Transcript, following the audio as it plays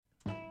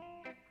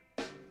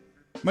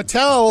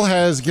Mattel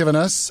has given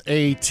us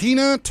a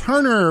Tina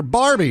Turner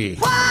Barbie.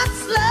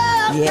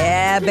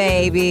 Yeah,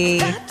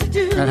 baby.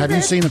 And have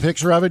you seen the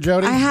picture of it,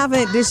 Jody? I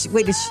haven't.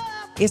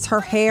 Is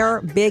her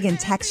hair big and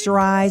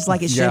texturized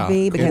like it should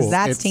be? Because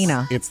that's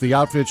Tina. It's the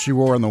outfit she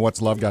wore in the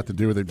What's Love Got to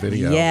Do with It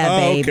video. Yeah,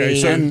 baby.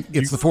 Okay, so And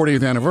it's the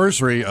 40th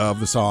anniversary of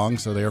the song,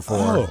 so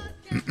therefore...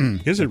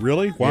 Is it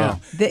really? Wow.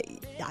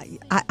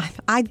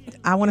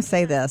 I want to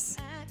say this.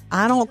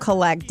 I don't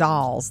collect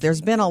dolls.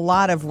 There's been a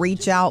lot of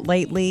reach out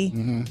lately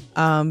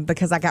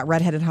because I got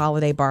Redheaded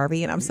Holiday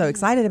Barbie, and I'm so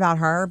excited about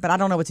her, but I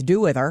don't know what to do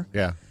with her.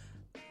 Yeah.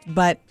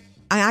 But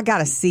I got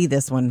to see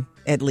this one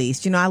at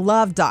least. You know, I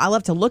love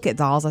to look at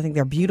dolls. I think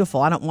they're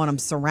beautiful. I don't want them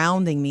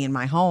surrounding me in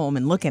my home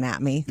and looking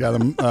at me. Yeah, the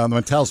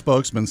Mattel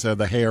spokesman said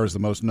the hair is the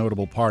most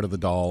notable part of the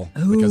doll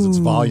because it's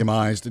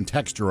volumized and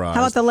texturized.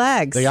 How about the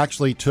legs? They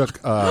actually took,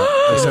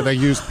 they said they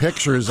used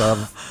pictures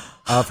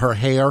of her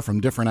hair from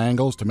different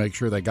angles to make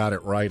sure they got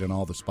it right in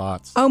all the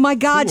spots. Oh my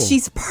God,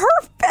 she's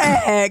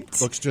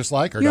perfect. Looks just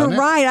like her, You're doesn't it?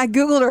 right. I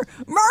Googled her.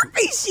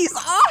 Murphy, she's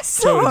awesome.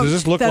 So does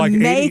this look the like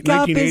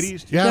makeup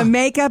 1980s? Yeah. The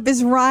makeup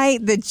is right.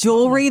 The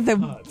jewelry, oh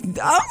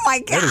my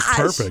gosh. That is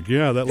perfect.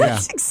 Yeah, that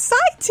looks... That's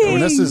exciting. Well,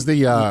 this is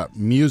the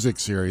music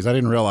series. I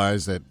didn't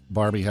realize that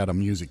Barbie had a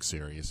music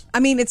series.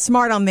 I mean, it's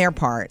smart on their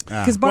part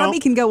because Barbie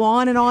can go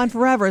on and on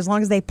forever as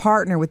long as they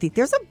partner with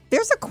There's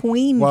a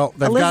Queen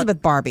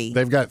Elizabeth Barbie.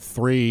 They've got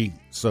 3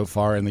 so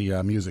far in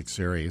the music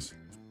series.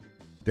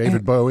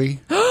 David Bowie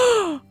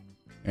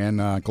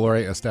and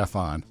Gloria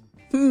Estefan.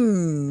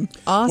 Awesome.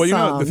 Well, you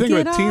know, the thing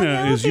Get about on Tina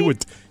out is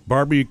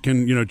Barbie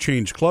can,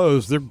 change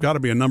clothes. There've got to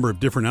be a number of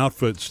different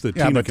outfits that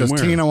Yeah, Tina but can does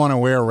wear. Tina want to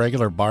wear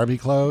regular Barbie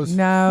clothes?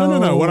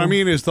 No. What I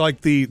mean is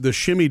like the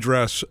shimmy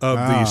dress of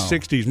the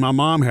 60s. My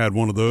mom had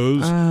one of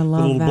those. I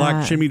love the little that.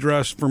 black shimmy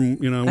dress from,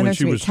 I know when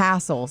she was...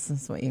 tassels.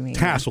 That's what you mean.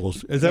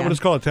 Tassels. Is that Yeah. what it's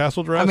called, a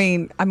tassel dress? I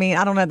mean, I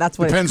don't know. That's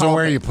what Depends it's called. on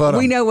where you put 'em.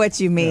 We know what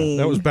you mean.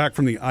 That was back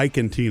from the Ike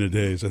and Tina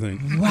days, I think.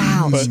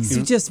 Wow, But,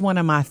 she's just one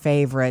of my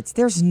favorites.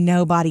 There's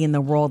nobody in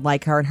the world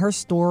like her, and her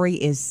story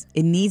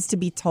it needs to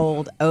be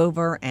told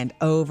over and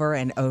over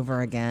and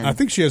over again. I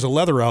think she has a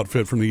leather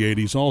outfit from the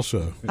 80s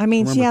also. I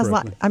mean, she has.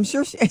 Correctly. I'm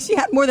sure she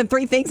had more than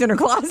 3 things in her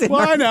closet.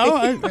 Well, I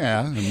know.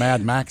 Yeah, in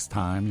Mad Max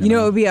time. You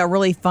know, it would be a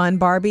really fun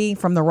Barbie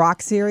from the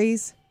Rock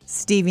series.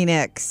 Stevie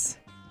Nicks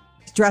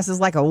dresses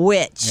like a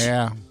witch.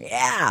 Yeah.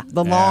 Yeah,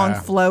 the long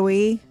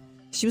flowy.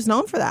 She was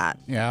known for that.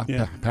 Yeah.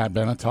 Yeah. Pat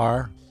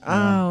Benatar.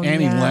 Oh,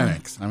 Annie yeah.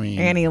 Lennox. I mean,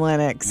 Annie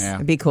Lennox. Yeah.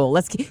 It'd be cool.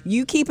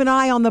 You keep an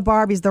eye on the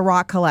Barbies, the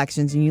Rock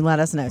collections, and you let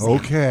us know. Sam.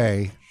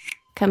 Okay.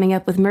 Coming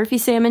up with Murphy,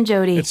 Sam, and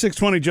Jody. At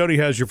 6:20, Jody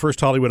has your first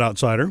Hollywood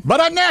Outsider. But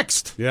up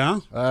next, Yeah?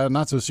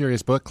 Not So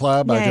Serious Book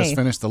Club. I Yay. just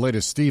finished the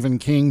latest Stephen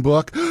King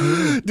book.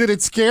 Did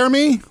it scare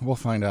me? We'll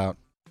find out.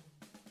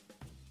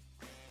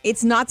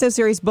 It's Not So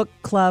Serious Book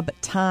Club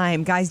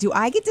time. Guys, do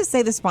I get to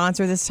say the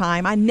sponsor this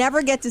time? I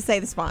never get to say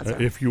the sponsor.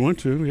 If you want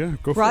to, yeah,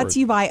 go for Brought it. to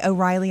you by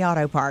O'Reilly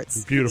Auto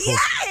Parts. Beautiful.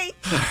 Yay!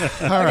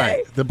 All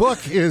right. The book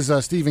is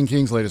Stephen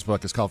King's latest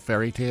book. It's called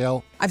Fairy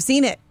Tale. I've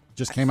seen it.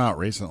 Just came out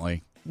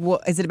recently.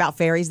 Well, is it about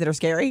fairies that are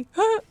scary?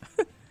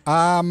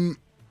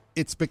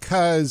 It's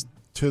because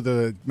to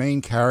the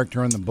main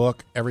character in the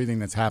book, everything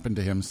that's happened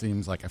to him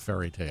seems like a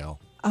fairy tale.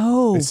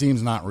 Oh, It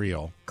seems not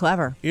real.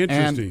 clever.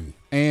 Interesting.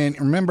 And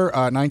remember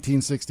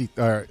 1960,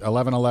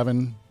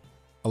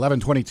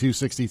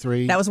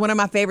 11/22/63? That was one of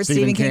my favorite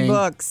Stephen King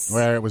books.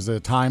 Where it was a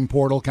time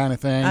portal kind of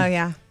thing. Oh,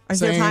 yeah. Is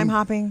there Same. time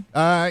hopping?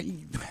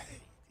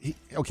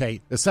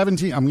 Okay,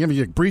 I'm giving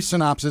you a brief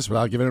synopsis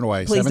without giving it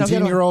away. Please don't give it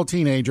away. 17-year-old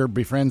teenager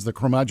befriends the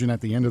curmudgeon at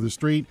the end of the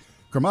street.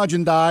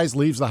 Curmudgeon dies,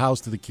 leaves the house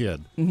to the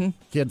kid. Mm-hmm.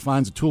 Kid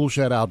finds a tool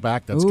shed out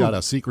back that's got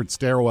a secret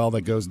stairwell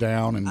that goes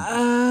down.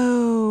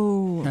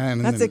 Oh,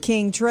 And that's a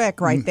King trick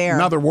right there.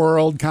 Another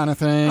world kind of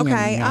thing.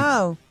 Okay,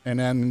 And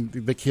then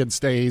the kid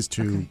stays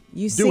to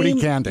You do what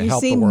he can to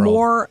help the seem world.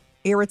 more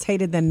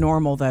irritated than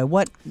normal, though.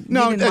 What?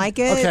 No, you didn't like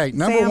it? Okay,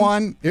 number Sam?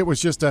 one, it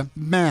was just a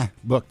meh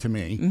book to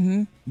me.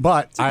 Mm-hmm.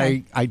 But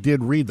okay. I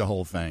did read the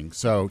whole thing.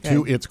 So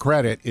to its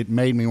credit, it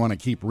made me want to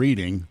keep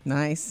reading.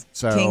 Nice.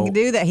 So- King can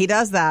do that. He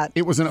does that.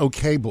 It was an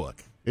okay book.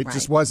 It Right.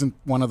 just wasn't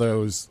one of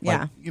those,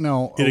 Yeah. It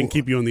didn't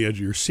keep you on the edge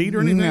of your seat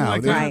or anything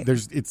like that? Right.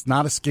 It's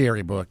not a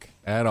scary book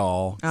at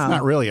all. It's Oh.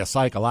 not really a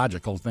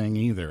psychological thing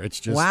either. It's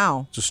just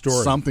Wow. It's a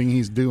story. something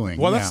he's doing.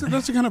 Well, Yeah.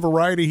 that's the kind of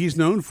variety he's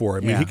known for. I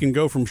mean, Yeah. he can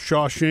go from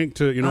Shawshank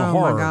to Oh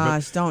horror. my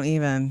gosh! Don't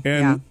even.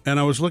 And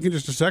I was looking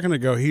just a second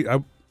ago.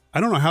 I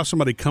don't know how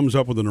somebody comes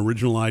up with an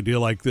original idea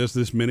like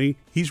this many.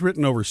 He's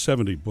written over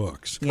 70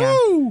 books. Yeah.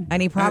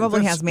 And he probably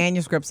That's- has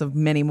manuscripts of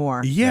many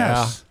more.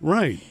 Yes,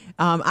 right.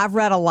 I've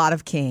read a lot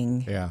of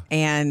King. Yeah.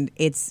 And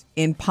it's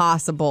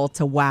impossible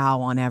to wow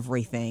on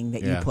everything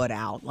that you Yeah. put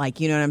out. Like,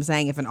 you know what I'm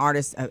saying? If an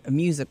artist, a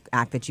music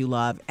act that you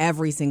love,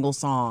 every single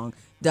song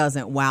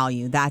doesn't wow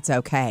you, that's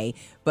okay.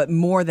 But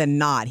more than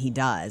not, he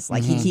does.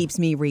 Like, he keeps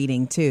me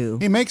reading too.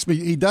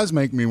 He does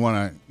make me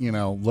want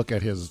to, look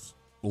at his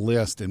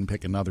list and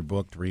pick another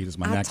book to read as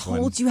my next one.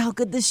 I told you how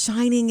good The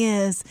Shining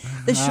is.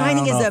 The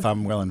Shining I don't know is if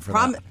I'm willing for that.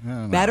 I don't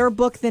know. Better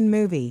book than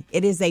movie.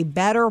 It is a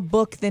better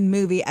book than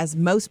movie, as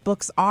most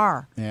books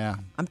are. Yeah.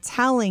 I'm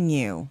telling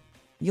you.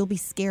 You'll be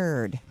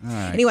scared. All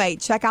right. Anyway,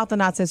 check out the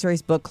Not So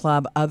Serious Book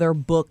Club, other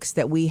books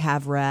that we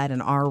have read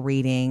and are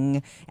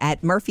reading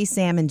at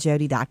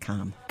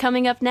murphysamandjody.com.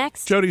 Coming up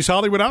next, Jody's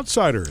Hollywood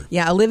Outsider.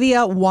 Yeah,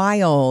 Olivia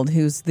Wilde,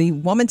 who's the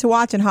woman to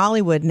watch in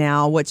Hollywood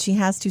now, what she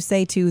has to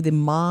say to the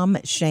mom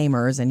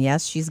shamers. And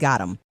yes, she's got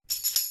them.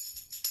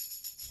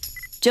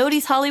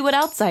 Jody's Hollywood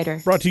Outsider.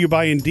 Brought to you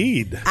by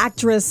Indeed.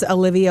 Actress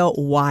Olivia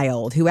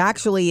Wilde, who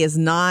actually is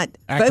not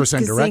Actress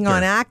and focusing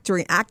on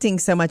acting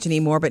so much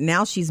anymore, but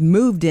now she's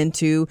moved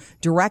into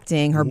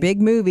directing. Her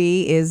big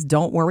movie is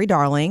Don't Worry,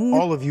 Darling.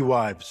 All of you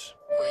wives.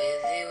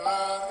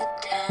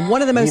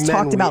 One of the most Amen.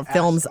 talked about We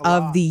films ask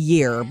Allah. of the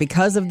year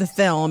because of the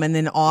film, and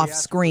then off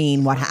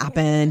screen, what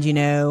happened, She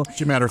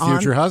met her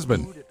future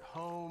husband.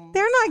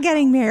 They're not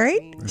getting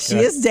married. She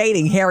is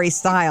dating Harry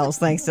Styles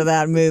thanks to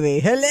that movie.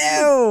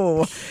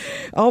 Hello.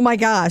 Oh my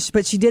gosh.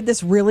 But she did this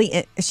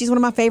she's one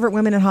of my favorite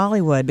women in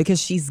Hollywood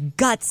because she's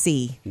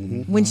gutsy.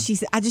 When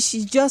she's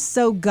just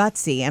so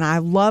gutsy, and I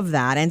love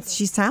that. And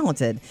she's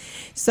talented.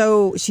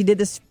 So she did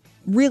this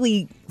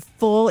really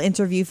full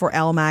interview for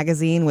Elle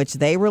magazine, which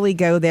they really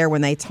go there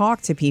when they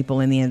talk to people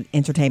in the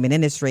entertainment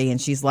industry.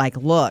 And she's like,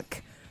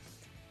 look,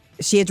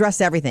 she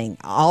addressed everything,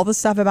 all the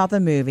stuff about the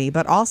movie,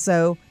 but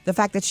also the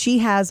fact that she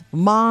has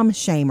mom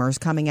shamers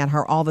coming at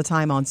her all the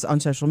time on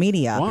social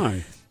media.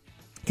 Why?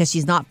 Because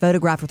she's not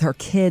photographed with her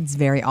kids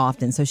very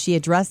often. So she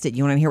addressed it.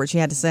 You want to hear what she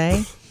had to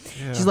say?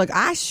 She's like,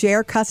 I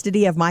share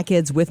custody of my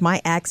kids with my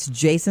ex,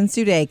 Jason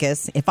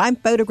Sudeikis. If I'm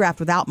photographed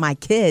without my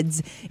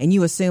kids and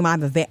you assume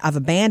I've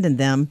abandoned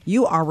them,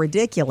 you are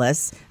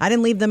ridiculous. I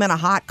didn't leave them in a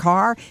hot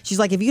car. She's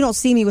like, if you don't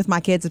see me with my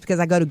kids, it's because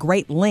I go to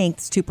great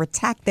lengths to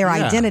protect their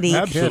identity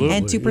absolutely,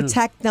 and to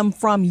protect them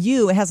from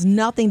you. It has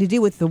nothing to do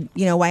with the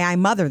way I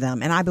mother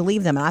them, and I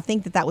believe them. And I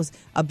think that was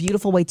a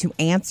beautiful way to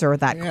answer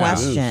that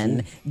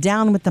question.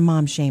 Down with the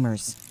mom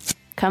shamers.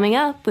 Coming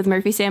up with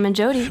Murphy, Sam, and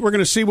Jody. We're going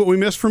to see what we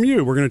missed from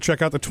you. We're going to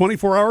check out the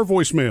 24-hour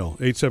voicemail,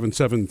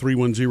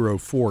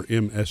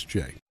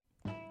 877-310-4MSJ.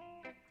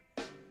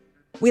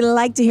 We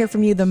like to hear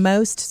from you the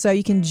most, so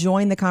you can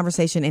join the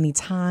conversation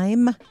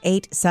anytime.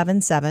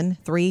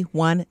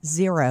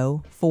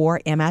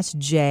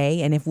 877-310-4MSJ.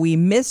 And if we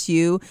miss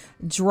you,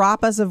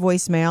 drop us a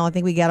voicemail. I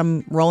think we get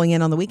them rolling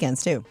in on the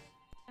weekends, too.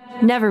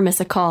 Never miss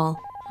a call.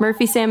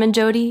 Murphy, Sam, and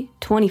Jody,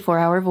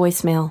 24-hour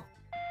voicemail.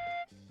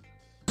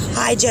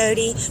 Hi,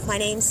 Jody. My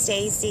name's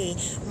Stacy.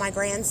 My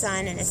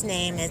grandson, and his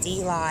name is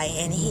Eli,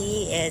 and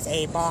he is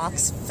a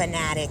box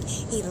fanatic.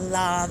 He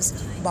loves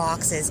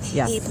boxes.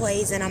 Yes. He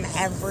plays in them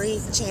every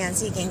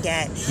chance he can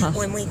get.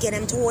 When we get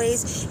him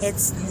toys,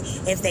 it's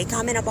if they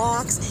come in a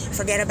box,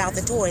 forget about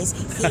the toys.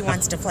 He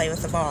wants to play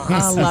with the box.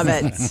 I love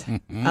it.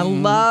 I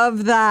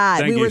love that.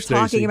 Thank we you, were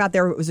talking Stacey. about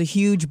there was a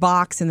huge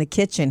box in the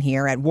kitchen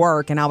here at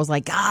work, and I was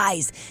like,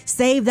 guys,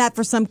 save that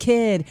for some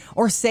kid,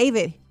 or save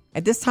it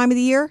at this time of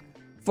the year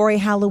for a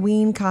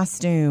Halloween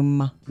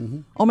costume.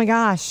 Oh my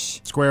gosh.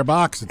 Square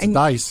box. It's And-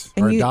 dice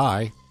and or you-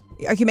 die.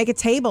 Or you can make a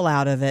table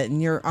out of it, and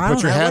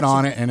Put your head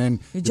on it, and then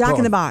You're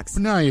jacking the box.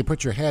 No, you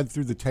put your head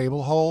through the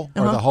table hole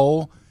or the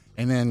hole,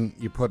 and then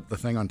you put the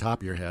thing on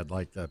top of your head,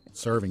 like the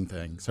serving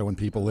thing. So when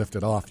people lift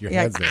it off, your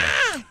head's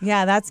there.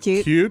 Yeah, that's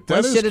cute. Cute.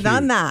 That We is should have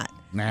done cute. that.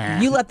 Nah.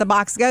 You let the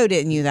box go,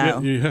 didn't you,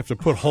 though? You have to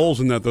put holes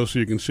in that, though, so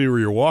you can see where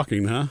you're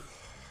walking, huh?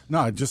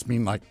 No, I just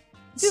mean like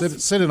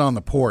sit it on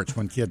the porch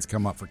when kids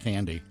come up for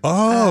candy.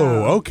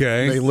 Oh,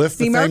 okay. They lift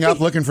See, the thing Murphy- up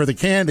looking for the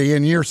candy,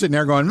 and you're sitting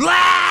there going,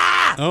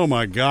 "Lah!" Oh,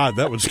 my God.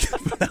 That would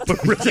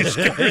really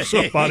scare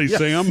somebody,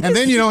 Sam. And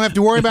then you don't have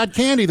to worry about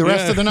candy the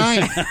rest of the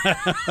night.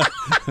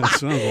 That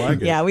sounds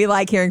like it. Yeah, we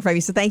like hearing from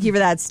you. So thank you for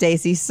that,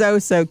 Stacy. So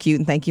cute.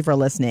 And thank you for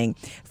listening.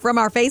 From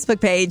our Facebook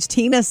page,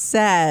 Tina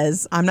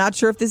says, I'm not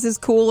sure if this is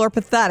cool or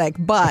pathetic,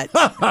 but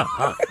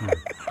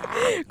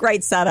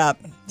great setup,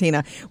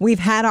 Tina. We've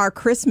had our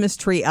Christmas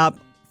tree up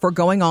for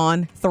going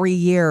on 3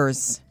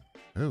 years.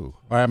 Ooh,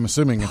 I'm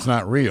assuming it's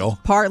not real.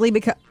 Partly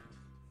because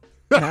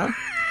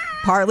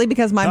partly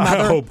because my I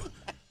mother hope.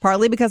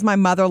 partly because my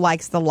mother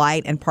likes the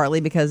light, and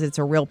partly because it's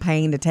a real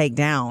pain to take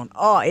down.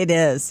 Oh, it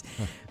is.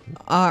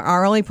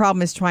 Our only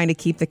problem is trying to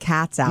keep the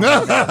cats out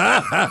of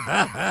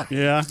it.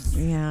 Yeah.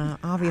 Yeah,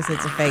 obviously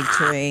it's a fake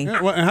tree.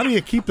 Yeah, well, how do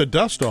you keep the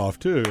dust off,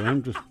 too?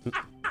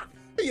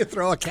 You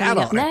throw a cat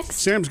Coming up on it. next,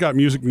 Sam's got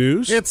music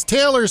news. It's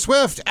Taylor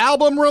Swift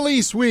album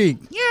release week.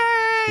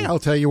 Yay! I'll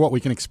tell you what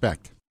we can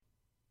expect.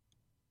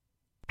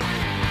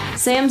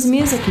 Sam's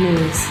music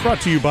news.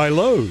 Brought to you by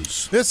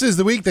Lowe's. This is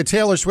the week that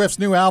Taylor Swift's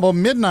new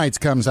album, Midnights,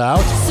 comes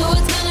out.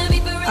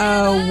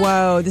 Oh,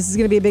 whoa. This is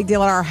going to be a big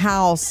deal at our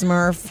house,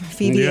 Murph.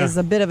 Phoebe Yeah. is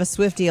a bit of a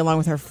Swiftie along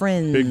with her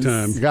friends. Big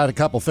time. You got a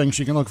couple things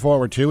you can look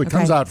forward to. It Okay.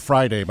 comes out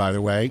Friday, by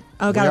the way.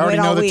 Oh, we gotta already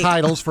wait know all the week.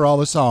 titles for all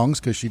the songs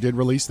because she did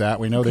release that.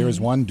 We know there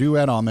is one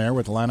duet on there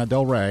with Lana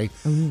Del Rey.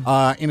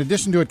 In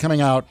addition to it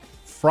coming out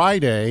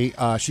Friday,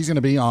 she's going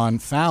to be on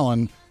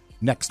Fallon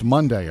next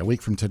Monday, a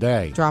week from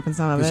today. Dropping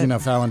some of Because,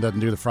 it. Fallon doesn't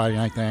do the Friday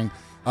night thing.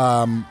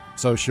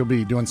 So she'll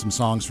be doing some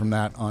songs from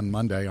that on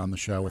Monday on the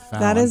show with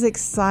Fallon. That is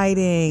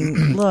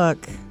exciting. Look,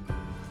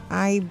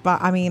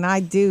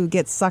 I do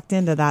get sucked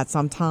into that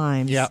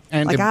sometimes. Yeah,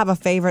 and like if- I have a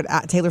favorite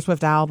Taylor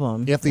Swift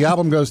album. If the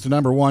album goes to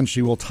number one,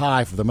 she will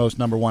tie for the most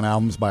number one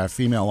albums by a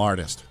female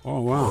artist,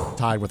 Oh, wow.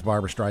 tied with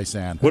Barbara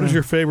Streisand. What is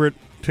your favorite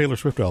Taylor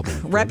Swift album?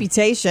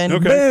 Reputation.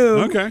 Okay.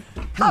 Boom. Okay.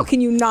 How can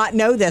you not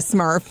know this,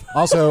 Smurf?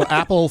 Also,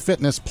 Apple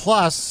Fitness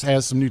Plus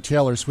has some new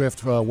Taylor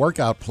Swift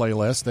workout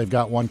playlists. They've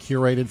got one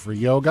curated for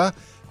yoga,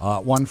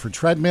 one for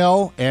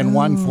treadmill, and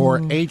one for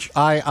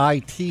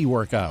HIIT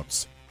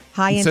workouts.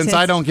 Since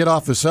I don't get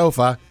off the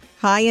sofa.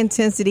 High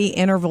intensity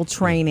interval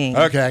training.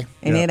 Okay.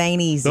 And Yeah. it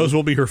ain't easy. Those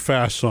will be her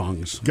fast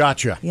songs.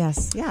 Gotcha.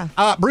 Yes. Yeah.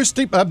 Bruce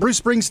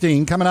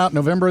Springsteen coming out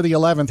November the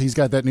 11th. He's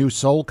got that new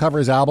Soul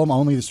Covers album,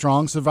 Only the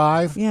Strong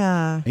Survive.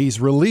 Yeah. He's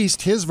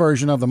released his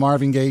version of the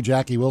Marvin Gaye,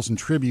 Jackie Wilson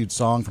tribute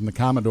song from the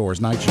Commodores,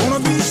 Night Shift.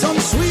 Gonna be some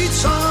sweet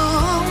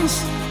songs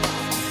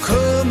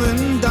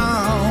coming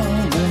down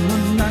on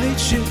the night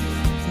shift.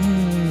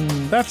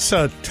 That's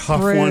a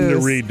tough one to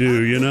Bruce.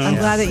 redo, you know? I'm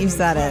glad that you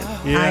said it.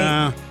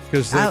 Yeah.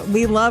 Because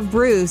We love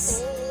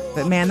Bruce,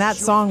 but man, that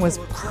song was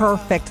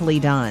perfectly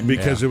done.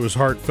 it was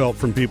heartfelt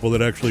from people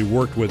that actually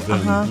worked with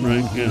them,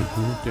 right? Yeah.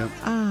 Yeah.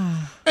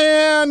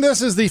 And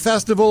this is the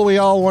festival we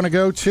all want to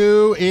go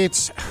to.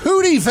 It's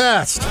Hootie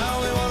Fest.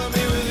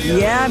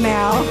 Yeah,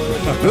 now.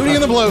 Hootie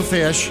and the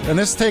Blowfish. And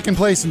this is taking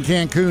place in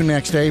Cancun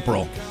next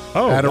April.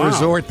 Oh, at a wow.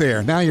 resort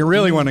there. Now you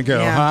really want to go,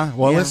 Yeah. huh?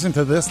 Well, Yeah. listen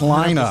to this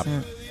lineup.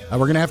 100%. We're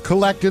going to have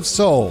Collective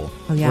Soul.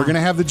 Oh, yeah. We're going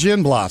to have the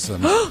Gin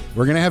Blossoms.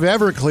 We're going to have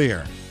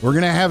Everclear. We're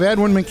going to have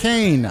Edwin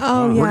McCain.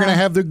 Oh, We're yeah. going to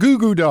have the Goo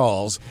Goo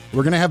Dolls.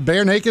 We're going to have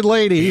Bare Naked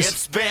Ladies.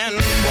 It's been 1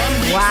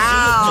 week.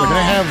 Wow. We're going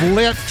to have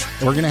Lit.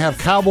 We're going to have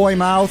Cowboy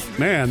Mouth.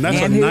 Man, that's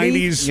And a Hootie?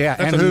 90s Yeah,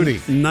 that's and a Hootie.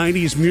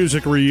 90s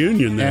music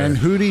reunion there. And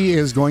Hootie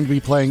is going to be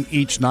playing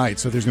each night.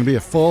 So there's going to be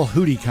a full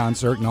Hootie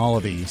concert in all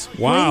of these.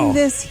 wow. Bring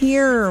this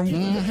here.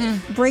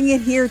 Bring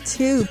it here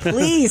too,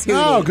 please.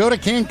 No, Hootie. go to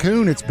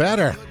Cancun. It's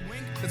better.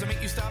 Does it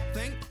make you stop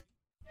think?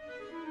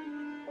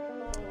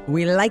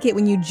 We like it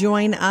when you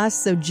join us,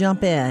 so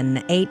jump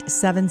in.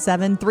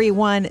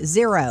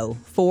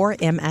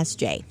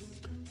 877-310-4MSJ.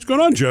 What's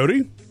going on,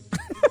 Jody?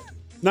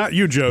 Not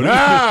you, Jody.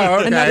 Oh,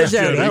 okay. Another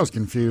Jody. That was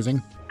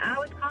confusing. I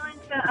was calling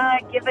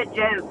to give a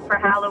joke for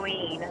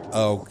Halloween.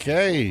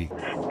 Okay.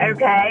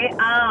 Okay.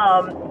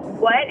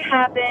 What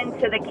happened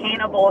to the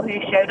cannibal who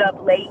showed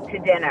up late to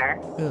dinner?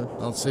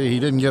 Let's see. He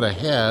didn't get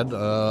ahead.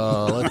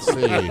 Let's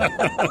see.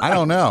 I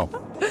don't know.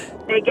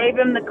 They gave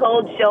him the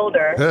cold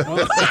shoulder.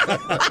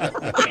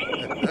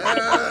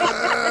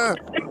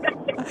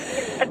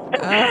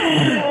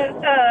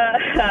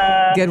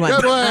 Good one.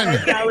 Good one.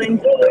 Y'all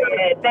enjoy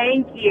it.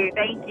 Thank you.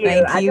 Thank you.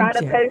 Thank I you, try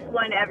to Jen. post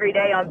one every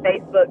day on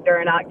Facebook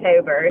during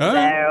October.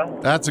 So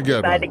That's a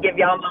good decided one. to give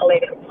y'all my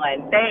latest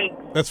one. Thanks.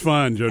 That's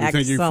fine, Jody.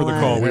 Thank you for the Excellent.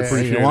 call. We Hey,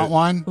 appreciate you want it.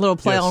 one? A little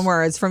play Yes. on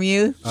words from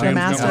you, Show Sam's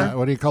Master.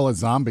 What do you call it?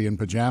 Zombie in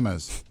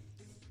pajamas.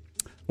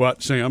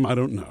 What, Sam? I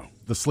don't know.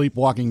 The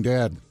Sleepwalking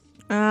Dead.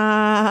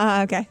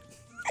 Okay.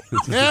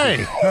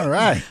 Hey, all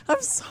right.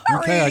 I'm sorry.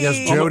 Okay, I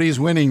guess Jody's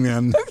winning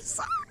then. Let's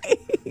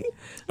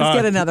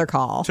get another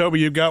call. Toby,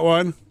 you got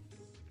one?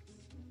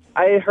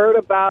 I heard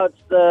about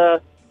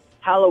the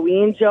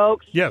Halloween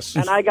jokes. Yes.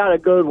 And I got a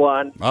good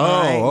one. Oh,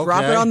 All right, okay.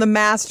 drop it on the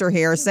master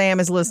here. Sam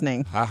is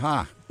listening.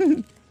 Haha.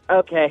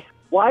 Okay.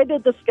 Why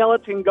did the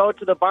skeleton go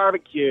to the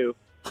barbecue?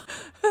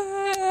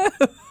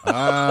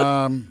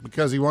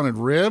 Because he wanted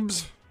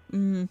ribs.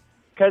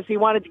 Because he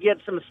wanted to get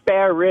some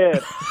spare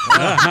ribs.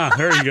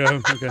 There you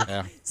go. Okay.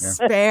 Yeah.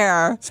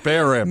 Spare.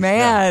 Spare ribs.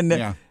 Man.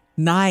 Yeah.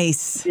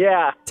 Nice.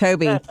 Yeah.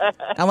 Toby.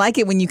 I like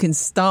it when you can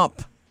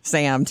stump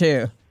Sam,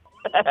 too.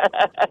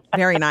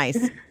 Very nice.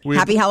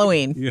 Happy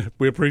Halloween. Yeah,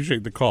 we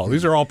appreciate the call.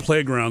 These are all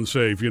playground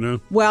safe, you know?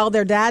 Well,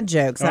 they're dad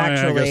jokes, Oh, yeah, I guess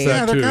actually. that-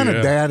 Yeah, they're too, kind of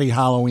yeah. daddy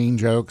Halloween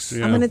jokes.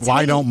 I'm gonna tell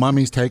Why you- don't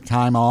mummies take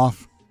time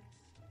off?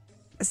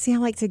 See, I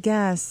like to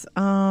guess.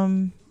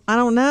 I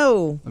don't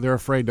know. They're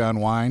afraid to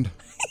unwind.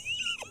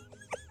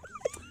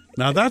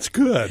 Now, that's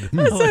good.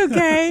 It's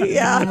okay.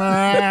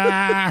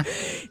 Yeah.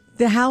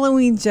 The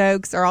Halloween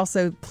jokes are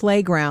also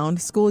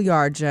playground,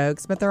 schoolyard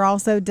jokes, but they're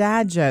also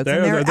dad jokes.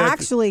 And they're that's-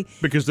 actually,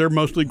 Because they're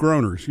mostly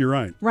groaners. You're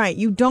right. right,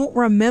 you don't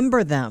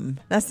remember them.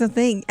 That's the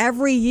thing.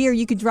 Every year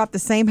you could drop the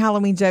same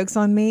Halloween jokes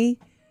on me,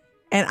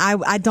 and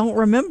I don't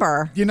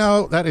remember. You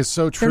know, that is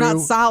so true. They're not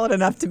solid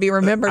enough to be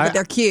remembered, but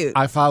they're cute.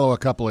 I follow a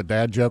couple of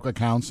dad joke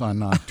accounts on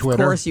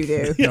Twitter. Of course you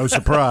do. No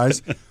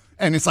surprise.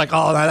 And it's like,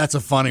 oh, that's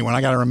a funny one.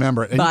 I got to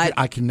remember it. And But-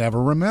 I can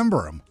never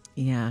remember them.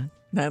 Yeah.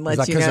 That Is lets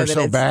that you 'cause know they're that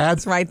so it's, bad?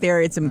 it's right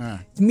there. It's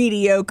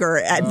mediocre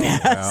at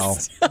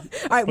best. well.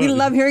 All right. We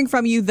love hearing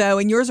from you, though,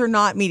 and yours are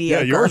not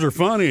mediocre. Yeah, yours are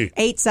funny.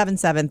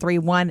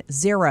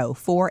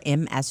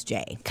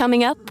 877-310-4MSJ.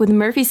 Coming up with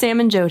Murphy, Sam,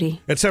 and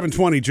Jody. At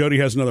 7:20, Jody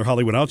has another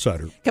Hollywood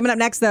Outsider. Coming up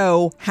next,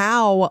 though,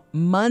 how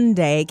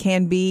Monday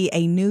can be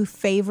a new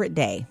favorite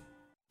day.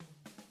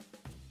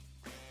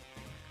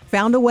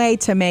 Found a way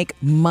to make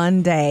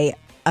Monday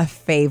a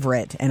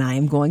favorite, and I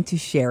am going to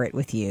share it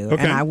with you.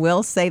 Okay. And I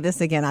will say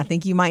this again. I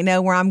think you might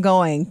know where I'm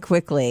going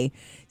quickly.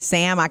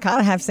 Sam, I kind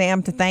of have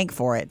Sam to thank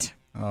for it.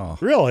 Oh,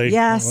 Really?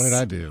 Yes. what did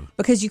I do?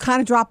 Because you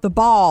kind of dropped the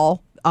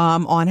ball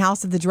on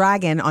House of the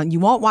Dragon. You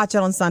won't watch it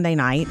on Sunday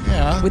night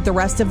with the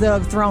rest of the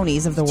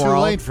Thronies of the Too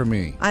world. late for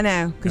me. I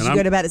know, because And you go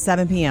I'm- to bed at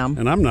 7 p.m.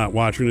 And I'm not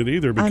watching it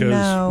either because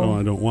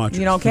I don't watch it.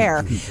 You don't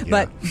care.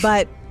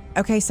 But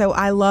okay, so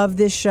I love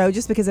this show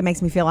just because it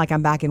makes me feel like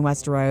I'm back in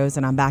Westeros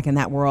and I'm back in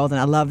that world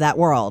and I love that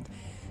world.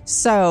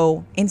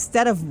 So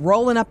instead of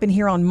rolling up in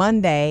here on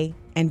Monday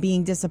and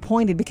being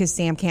disappointed because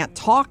Sam can't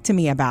talk to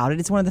me about it,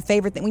 it's one of the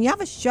favorite things. When you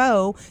have a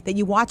show that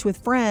you watch with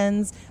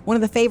friends, one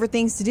of the favorite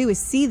things to do is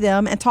see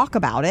them and talk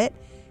about it.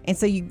 And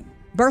so you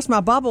burst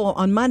my bubble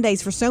on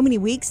Mondays for so many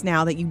weeks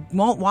now that you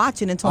won't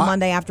watch it until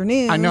Monday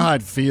afternoon. I know how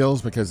it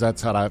feels because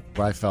that's how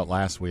I felt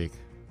last week.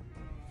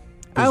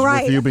 'Cause Oh,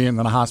 right. With you being in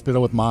the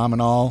hospital with Mom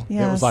and all, it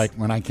Yes. was like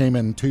when I came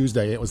in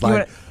Tuesday, it was You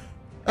like,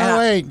 wanna- oh,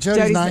 wait,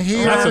 Jody's not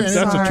here. That's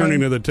a Sorry.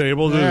 turning of the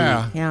tables. isn't it?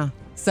 Yeah. Yeah.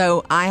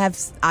 So I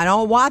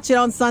don't watch it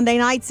on Sunday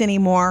nights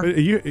anymore.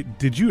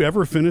 Did you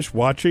ever finish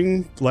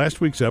watching last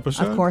week's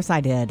episode? Of course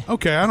I did.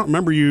 Okay, I don't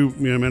remember you.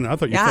 I mean, I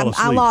thought you Yeah, fell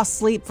asleep. I lost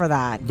sleep for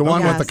that. The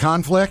one with Yes. the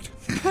conflict?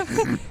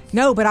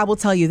 No, but I will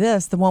tell you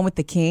this: the one with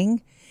the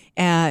king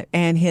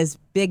and his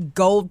big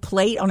gold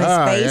plate on his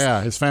face.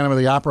 Yeah, his Phantom of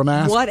the Opera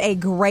mask. What a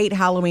great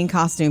Halloween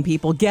costume,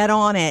 people. Get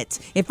on it.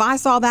 If I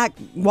saw that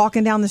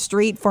walking down the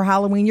street for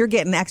Halloween, you're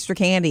getting extra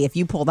candy if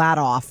you pull that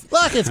off.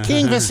 Look, it's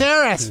King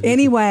Viserys.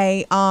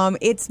 Anyway,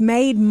 it's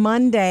made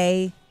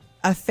Monday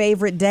a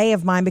favorite day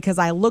of mine because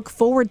I look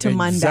forward to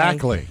Monday.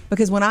 Exactly.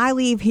 Because when I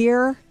leave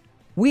here,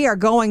 we are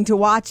going to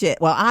watch it.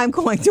 Well, I'm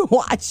going to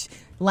watch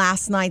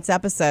last night's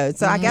episode.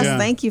 So I guess Yeah.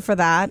 thank you for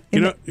that.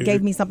 It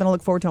gave me something to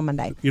look forward to on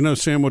Monday. You know,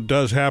 Sam, what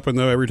does happen,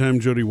 though, every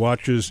time Jody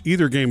watches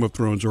either Game of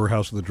Thrones or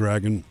House of the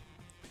Dragon,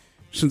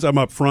 since I'm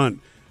up front,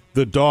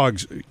 the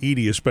dogs,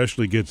 Edie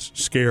especially, gets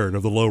scared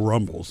of the low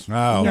rumbles.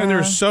 Oh. And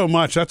there's so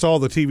much. That's all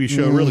the TV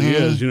show really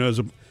is. You know,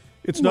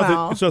 it's nothing.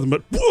 Well. It's nothing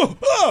but The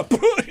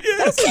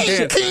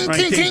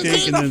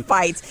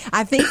fights.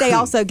 I think they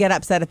also get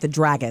upset at the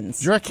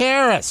dragons.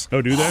 Dracarys.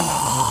 Oh, do they?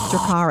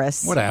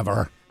 Dracarys.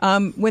 Whatever.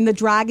 When the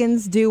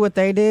dragons do what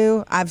they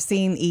do, I've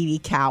seen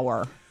Edie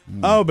cower.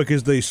 Oh,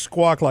 because they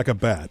squawk like a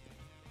bat,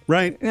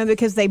 right? You know,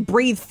 because they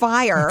breathe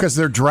fire. Because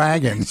they're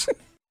dragons.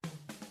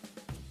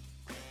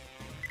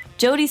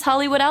 Jody's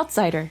Hollywood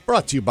Outsider.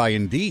 Brought to you by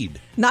Indeed.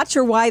 Not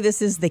sure why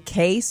this is the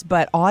case,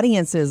 but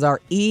audiences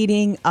are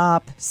eating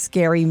up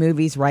scary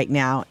movies right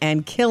now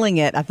and killing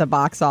it at the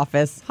box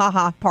office.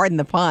 Haha, pardon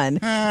the pun.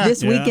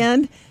 This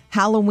weekend,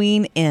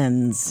 Halloween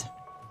Ends.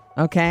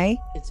 Okay?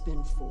 It's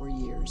been 4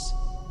 years.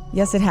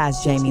 Yes, it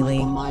has, Jamie Lee.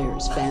 Michael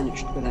Myers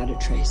vanished without a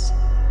trace.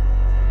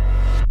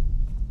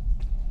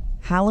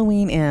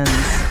 Halloween Ends.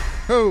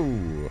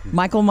 Oh.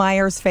 Michael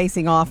Myers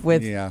facing off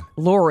with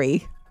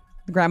Laurie,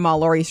 Grandma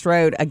Laurie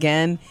Strode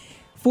again.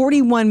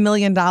 $41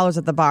 million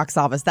at the box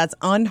office. That's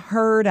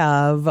unheard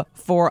of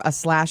for a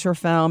slasher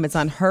film. It's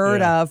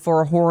unheard of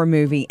for a horror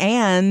movie.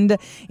 And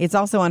it's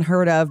also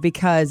unheard of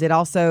because it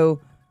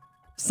also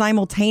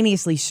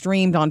simultaneously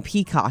streamed on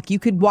Peacock. You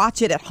could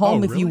watch it at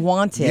home if you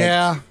wanted.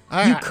 Yeah.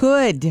 You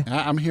could.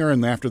 I'm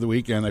hearing after the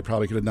weekend they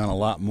probably could have done a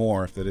lot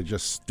more if they'd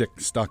just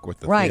stuck with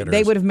the theaters.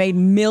 They would have made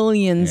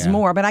millions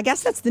more. But I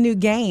guess that's the new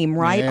game,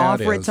 right? Yeah,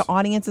 Offer it to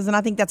audiences, and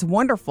I think that's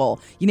wonderful.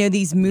 You know,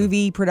 these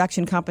movie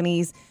production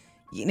companies,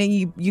 you know,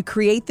 you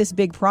create this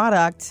big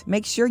product,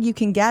 make sure you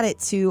can get it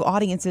to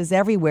audiences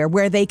everywhere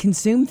where they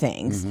consume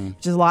things,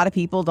 which is a lot of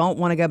people don't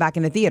want to go back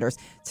into theaters.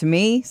 To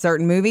me,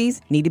 certain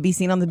movies need to be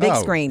seen on the big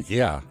screen.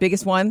 Yeah.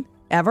 Biggest one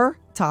ever,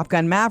 Top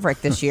Gun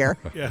Maverick this year.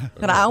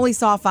 That I only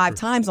saw 5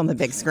 times on the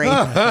big screen.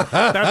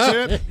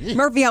 That's it?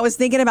 Murphy, I was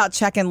thinking about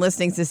checking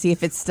listings to see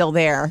if it's still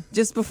there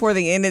just before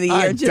the end of the year.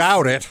 I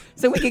doubt it.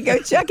 So we could go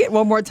check it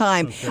one more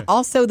time. Okay.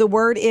 Also, the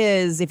word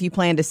is, if you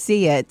plan to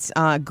see it,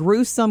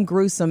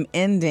 gruesome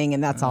ending,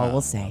 and that's all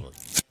we'll say.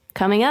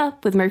 Coming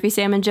up with Murphy,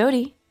 Sam, and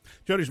Jody.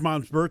 Jody's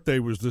mom's birthday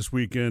was this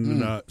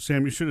weekend. And,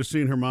 Sam, you should have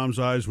seen her mom's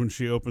eyes when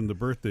she opened the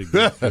birthday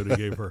gift Jody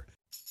gave her.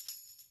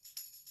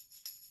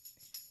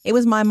 It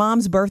was my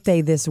mom's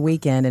birthday this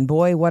weekend, and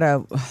boy, what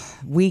a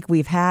week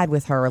we've had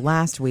with her.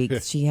 Last week,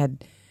 she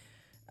had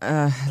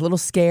a little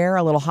scare,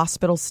 a little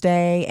hospital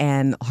stay,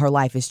 and her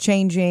life is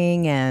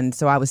changing, and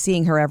so I was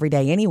seeing her every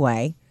day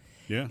anyway.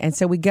 Yeah. And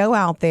so we go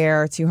out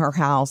there to her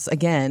house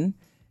again,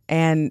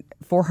 and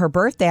for her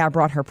birthday, I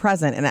brought her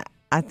present, and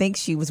I think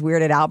she was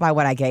weirded out by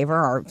what I gave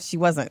her, or she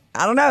wasn't.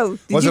 I don't know.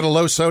 Was it a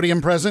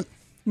low-sodium present?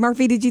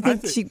 Murphy, did you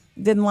think she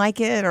didn't like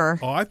it, or?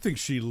 Oh, I think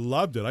she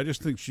loved it. I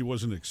just think she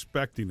wasn't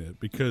expecting it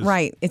because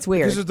it's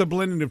weird. This is the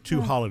blending of 2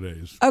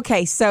 holidays.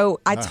 Okay, so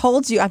I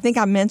told you, I think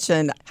I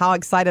mentioned how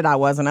excited I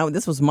was, and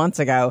this was months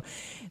ago,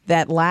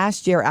 that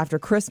last year after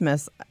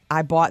Christmas,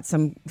 I bought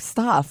some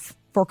stuff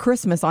for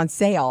Christmas on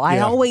sale. I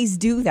always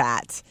do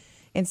that.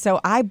 And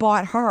so I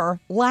bought her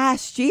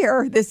last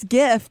year this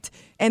gift,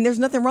 and there's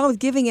nothing wrong with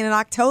giving it in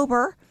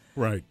October.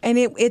 Right. And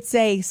it's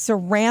a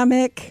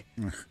ceramic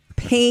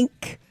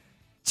pink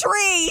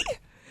tree.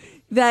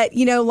 that,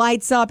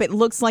 lights up. It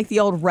looks like the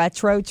old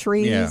retro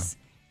trees. Yeah.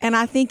 And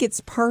I think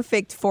it's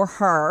perfect for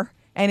her.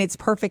 And it's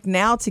perfect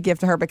now to give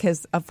to her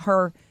because of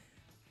her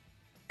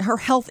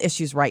health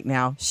issues right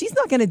now. She's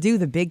not going to do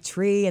the big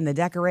tree and the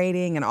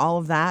decorating and all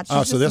of that.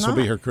 So this will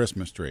be her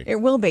Christmas tree. It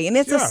will be. And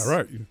it's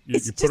right. You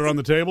put it on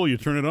the table, you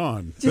turn it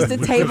on. Just a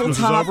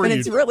tabletop, and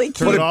it's really cute.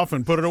 Turn it off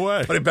and put it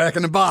away. Put it back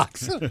in the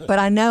box. But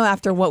I know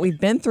after what we've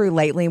been through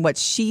lately and what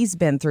she's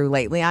been through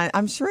lately,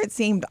 I'm sure it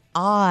seemed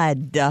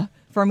odd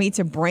for me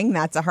to bring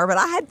that to her. But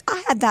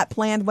I had that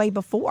planned way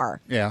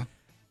before. Yeah.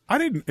 I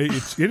didn't.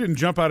 It didn't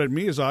jump out at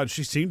me as odd.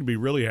 She seemed to be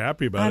really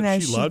happy about I know,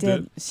 it. She loved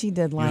it. She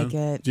did like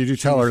it. Did you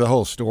tell her the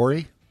whole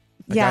story?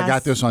 Like, Yes. I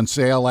got this on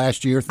sale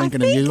last year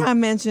thinking I of think you. I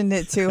mentioned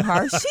it to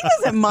her. She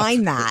doesn't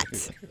mind that.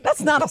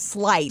 That's not a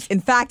slight.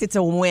 In fact, it's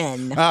a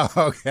win. Oh,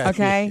 okay.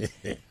 Okay?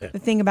 The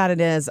thing about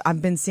it is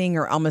I've been seeing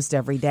her almost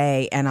every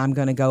day, and I'm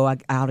going to go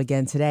out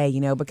again today,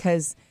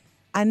 because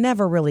I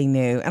never really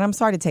knew, and I'm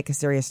sorry to take a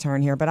serious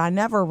turn here, but I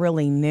never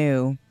really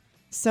knew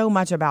so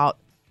much about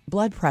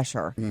blood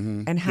pressure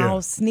and how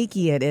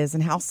sneaky it is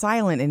and how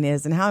silent it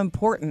is and how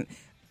important.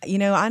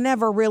 I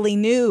never really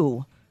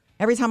knew.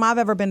 Every time I've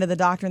ever been to the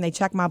doctor and they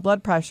check my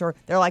blood pressure,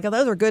 they're like, oh,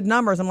 those are good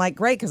numbers. I'm like,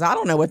 great, because I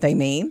don't know what they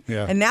mean.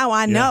 Yeah. And now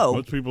I know.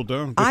 Most people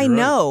don't. I You're right.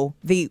 know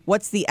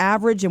what's the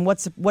average and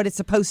what it's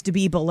supposed to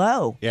be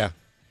below. Yeah.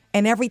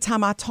 And every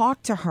time I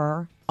talk to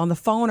her on the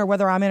phone or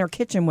whether I'm in her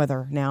kitchen with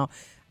her now,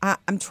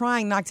 I'm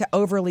trying not to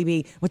overly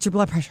be, what's your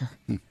blood pressure?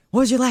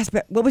 What was your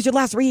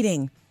last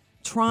reading?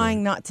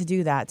 Trying not to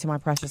do that to my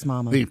precious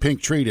mama. The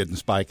pink tree didn't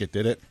spike it,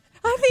 did it?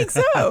 I think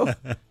so.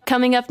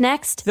 Coming up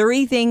next,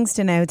 3 things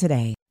to know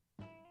today.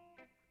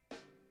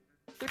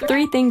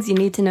 3 things you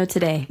need to know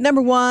today.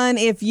 Number 1,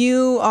 if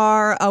you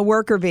are a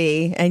worker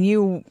bee and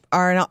you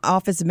are an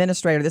office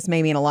administrator, this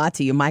may mean a lot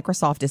to you.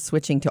 Microsoft is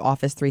switching to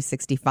Office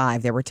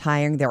 365. They're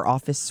retiring their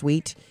Office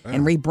suite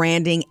and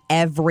rebranding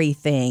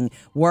everything.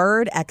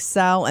 Word,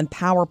 Excel, and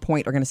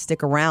PowerPoint are going to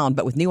stick around,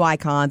 but with new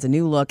icons, a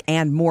new look,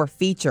 and more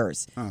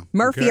features.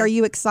 Murphy, are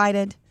you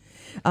excited?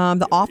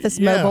 The Office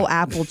mobile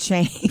app will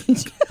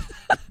change.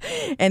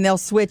 And they'll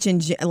switch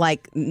in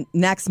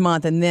next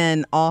month, and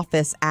then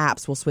Office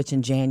apps will switch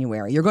in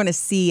January. You're going to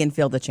see and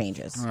feel the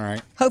changes. All right.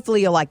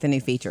 Hopefully you'll like the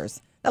new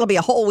features. That'll be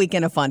a whole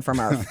weekend of fun for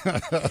Murph.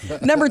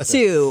 Number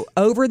 2,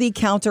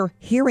 over-the-counter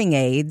hearing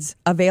aids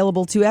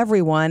available to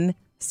everyone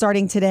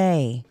starting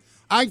today.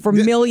 For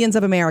millions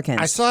of Americans.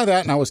 I saw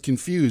that and I was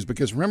confused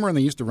because remember when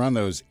they used to run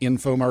those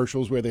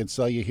infomercials where they'd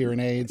sell you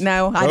hearing aids?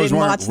 No, I didn't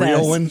watch those.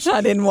 Real ones?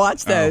 I didn't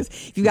watch those.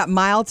 If you've got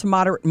mild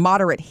to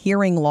moderate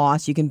hearing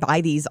loss, you can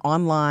buy these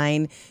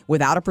online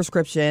without a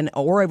prescription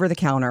or over the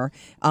counter.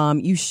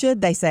 You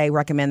should, they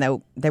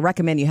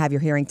recommend you have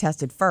your hearing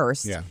tested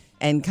first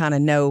and kind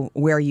of know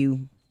where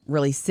you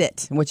really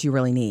sit and what you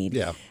really need.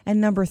 Yeah.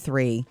 And number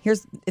 3,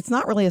 it's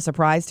not really a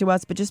surprise to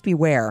us, but just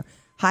beware.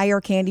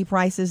 Higher candy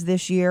prices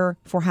this year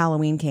for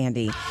Halloween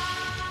candy.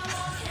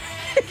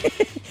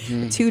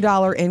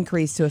 $2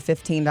 increase to a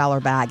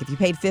 $15 bag. If you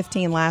paid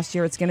 $15 last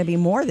year, it's going to be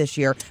more this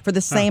year for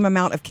the same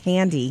amount of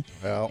candy.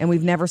 Well. And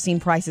we've never seen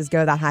prices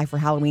go that high for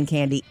Halloween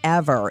candy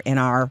ever in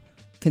our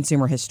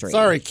consumer history.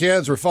 Sorry,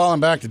 kids. We're falling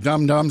back to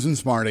Dum-Dums and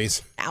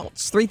Smarties.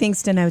 Ouch. 3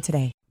 things to know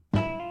today.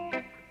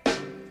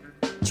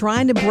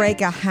 Trying to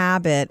break a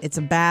habit. It's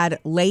a bad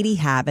lady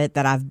habit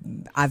that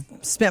I've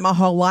spent my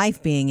whole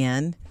life being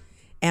in.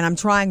 And I'm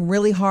trying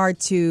really hard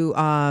to,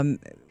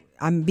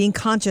 I'm being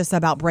conscious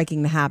about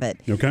breaking the habit.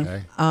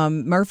 Okay.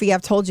 Murphy,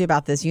 I've told you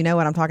about this. You know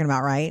what I'm talking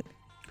about, right?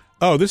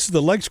 Oh, this is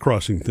the legs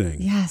crossing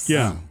thing. Yes.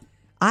 Yeah.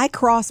 I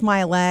cross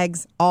my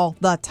legs all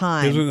the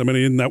time.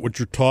 Isn't that what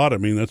you're taught? I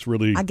mean, that's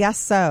really... I guess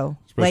so.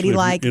 Especially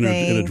Ladylike in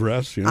thing. a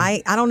dress, yeah.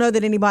 I don't know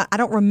that anybody, I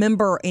don't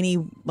remember any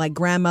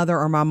grandmother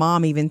or my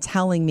mom even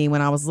telling me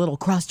when I was little,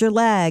 cross your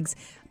legs.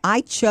 I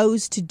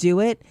chose to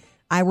do it.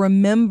 I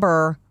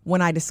remember when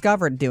I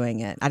discovered doing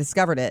it. I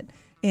discovered it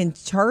in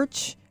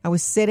church. I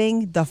was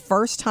sitting the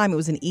first time, it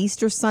was an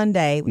Easter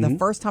Sunday, the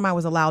first time I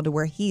was allowed to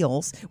wear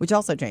heels, which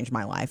also changed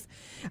my life.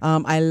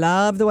 I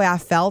love the way I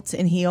felt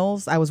in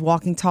heels. I was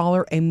walking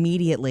taller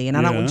immediately. And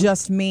I don't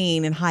just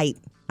mean in height.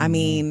 I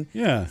mean,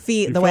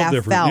 feet, the way I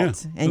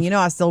felt. Yeah. And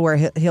I still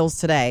wear heels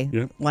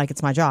today, like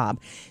it's my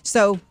job.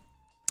 So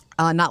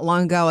not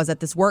long ago, I was at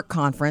this work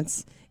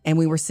conference. And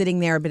we were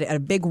sitting there at a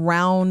big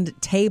round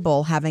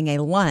table having a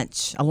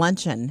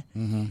luncheon.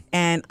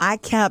 And I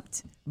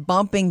kept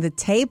bumping the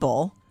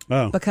table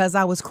because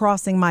I was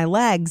crossing my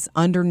legs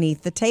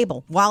underneath the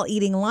table while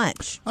eating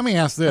lunch. Let me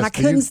ask this. And I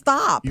couldn't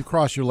stop. You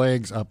cross your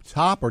legs up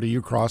top or do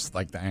you cross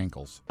the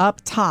ankles?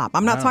 Up top.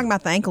 I'm not talking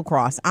about the ankle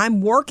cross.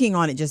 I'm working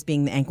on it just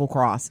being the ankle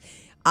cross.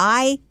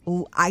 I'm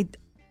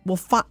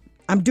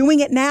doing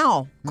it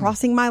now,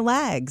 crossing my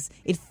legs.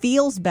 It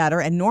feels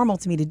better and normal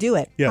to me to do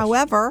it. Yes.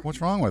 However,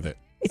 What's wrong with it?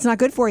 it's not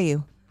good for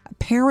you.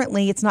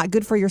 Apparently, it's not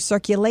good for your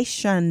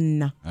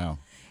circulation. Oh.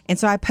 And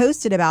so I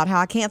posted about how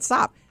I can't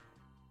stop.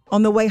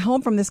 On the way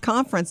home from this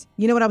conference,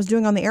 you know what I was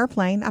doing on the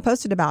airplane? I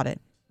posted about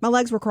it. My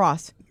legs were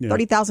crossed,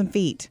 30,000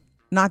 feet.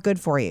 Not good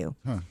for you.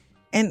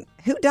 And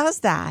who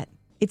does that?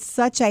 It's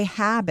such a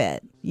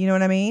habit. You know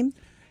what I mean?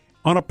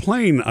 On a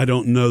plane, I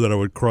don't know that I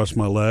would cross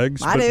my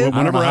legs. I do.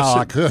 I don't know how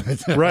I could.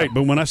 Right,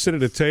 but when I sit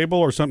at a table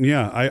or something,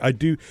 yeah, I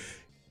do.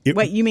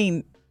 Wait, you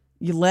mean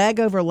you leg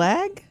over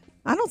leg?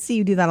 I don't see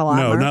you do that a lot.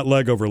 No, Murph. not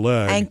leg over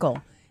leg.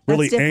 Ankle.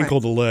 Really, That's different.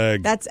 ankle to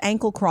leg. That's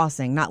ankle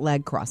crossing, not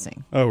leg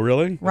crossing. Oh,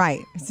 really? Right.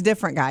 It's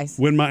different, guys.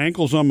 When my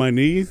ankle's on my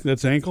knee,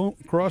 that's ankle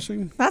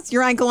crossing? That's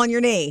your ankle on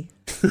your knee.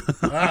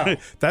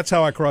 That's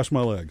how I cross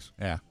my legs.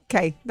 Yeah.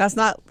 Okay, that's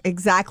not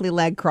exactly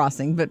leg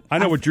crossing, but I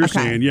know what you're okay.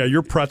 saying. Yeah,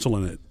 you're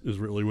pretzeling it is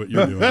really what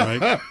you're doing,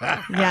 right?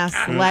 Yes,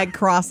 leg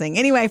crossing.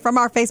 Anyway, from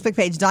our Facebook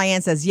page,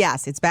 Diane says,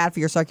 yes, it's bad for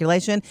your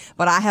circulation,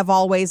 but I have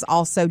always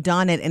also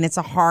done it, and it's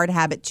a hard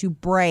habit to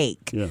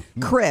break. Yeah.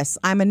 Chris,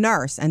 I'm a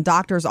nurse, and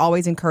doctors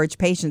always encourage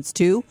patients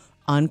to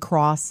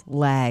uncross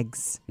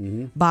legs.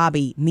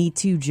 Bobby, me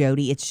too,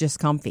 Jody. It's just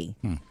comfy.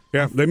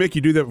 Yeah, they make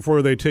you do that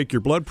before they take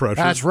your blood pressure.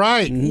 That's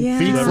right. Yeah.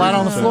 Feet flat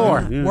on the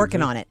floor. Yeah.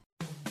 Working on it.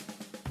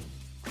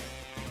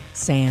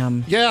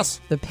 Sam. Yes.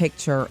 The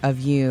picture of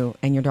you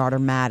and your daughter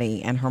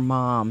Maddie and her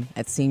mom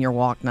at senior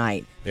walk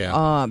night.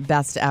 Yeah.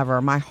 Best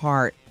ever. My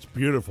heart It's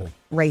beautiful.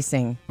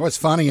 racing. What's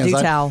funny is Do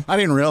I tell.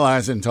 didn't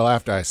realize it until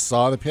after I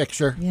saw the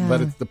picture, Yeah.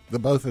 but it's the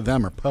both of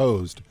them are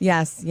posed.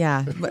 Yes,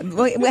 yeah.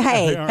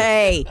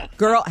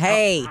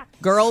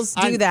 Girls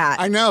do that.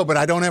 I know, but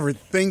I don't ever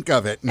think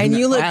of it. And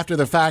you look- after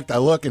the fact, I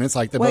look and it's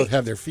like they Wait. both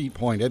have their feet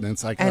pointed, and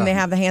it's like, and they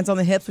have the hands on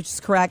the hips, which is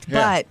correct.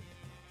 Yeah. But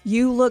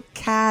you look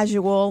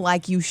casual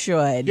like you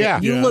should.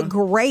 Yeah. You Yeah. look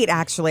great,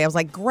 actually. I was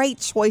like, great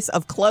choice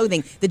of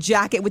clothing. The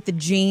jacket with the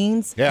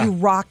jeans, Yeah. you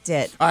rocked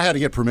it. I had to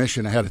get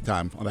permission ahead of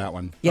time on that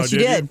one. Yes, Oh, you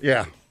did did.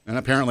 Yeah. And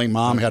apparently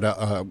Mom had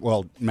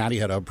Maddie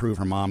had to approve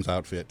her mom's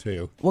outfit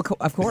too. Well,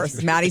 of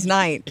course, Maddie's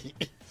night.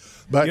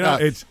 But You know,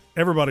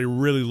 everybody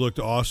really looked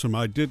awesome.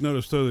 I did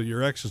notice, though, that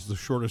your ex is the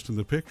shortest in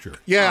the picture.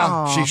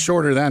 yeah, she's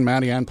shorter than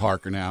Maddie and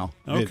Parker now.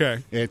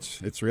 Okay.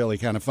 It's really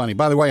kind of funny.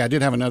 By the way, I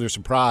did have another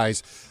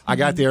surprise. I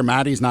got there.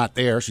 Maddie's not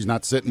there. She's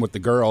not sitting with the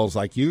girls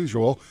like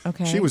usual.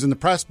 Okay. She was in the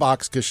press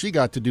box because she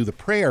got to do the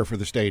prayer for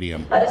the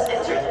stadium. Let us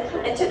enter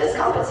into this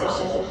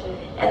competition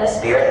in the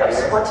spirit of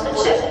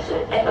sportsmanship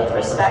and with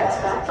respect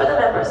for the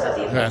members of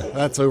the Yeah,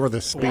 that's over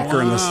the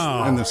speaker in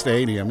the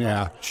stadium.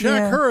 Yeah. Check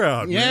Yeah. her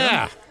out. man.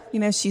 Yeah. You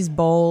know, she's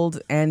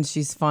bold and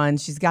she's fun.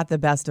 She's got the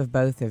best of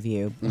both of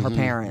you, her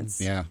parents.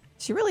 Yeah.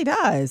 She really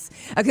does.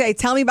 Okay,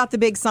 tell me about the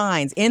big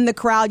signs. In the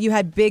crowd, you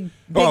had big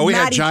We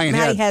had Maddie, giant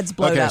Maddie heads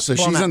blown okay, up. so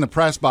blown she's up. in the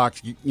press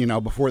box,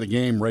 before the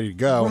game, ready to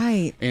go.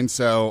 Right. And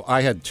so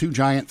I had 2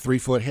 giant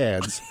 3-foot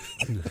heads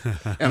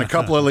and a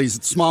couple of these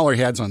smaller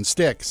heads on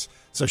sticks.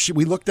 So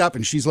we looked up,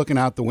 and she's looking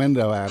out the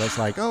window at us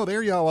like, oh,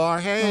 there y'all are.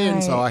 Hey.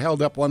 And so Right. I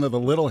held up one of the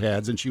little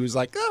heads, and she was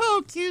like,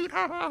 oh, cute.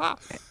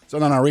 So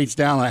then I reached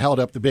down, and I held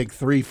up the big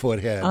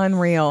 3-foot head.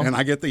 Unreal. And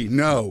I get the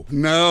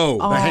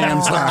the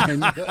hand sign.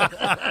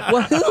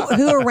 Well,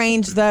 who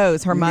arranged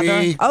those? Her mother?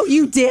 Me. Oh,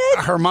 you did?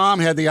 Her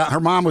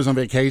mom was on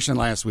vacation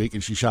last week,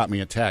 and she shot me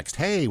a text.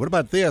 Hey, what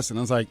about this? And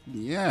I was like,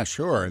 yeah,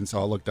 sure. And so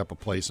I looked up a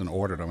place and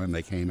ordered them, and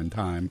they came in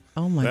time.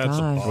 Oh, my That's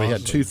gosh. We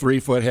had 2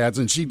 3-foot heads,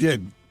 and she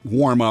did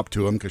warm up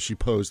to them because she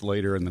posed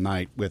later in the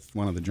night with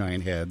one of the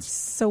giant heads.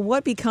 So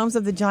what becomes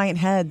of the giant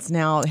heads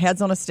now?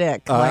 Heads on a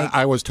stick.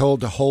 I was told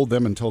to hold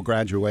them until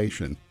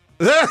graduation.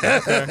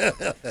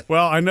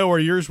 Well, I know where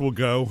yours will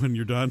go when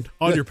you're done.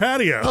 On your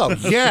patio. Oh,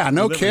 yeah,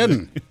 no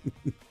kidding.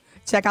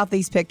 Check out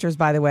these pictures,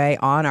 by the way,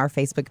 on our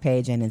Facebook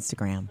page and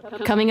Instagram.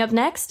 Coming up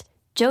next,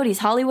 Jody's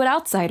Hollywood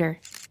Outsider.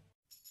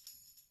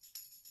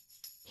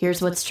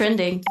 Here's what's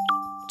trending.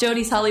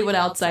 Jody's Hollywood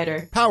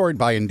Outsider. Powered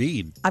by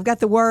Indeed. I've got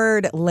the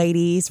word,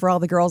 ladies, for all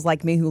the girls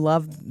like me who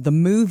love the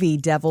movie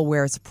Devil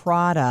Wears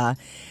Prada.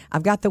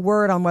 I've got the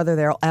word on whether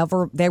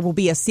there will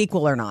be a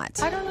sequel or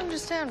not. I don't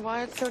understand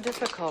why it's so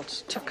difficult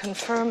to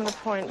confirm an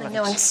appointment.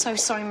 No, I'm so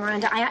sorry,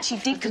 Miranda. I actually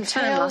did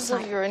confirm Details last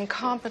night. of your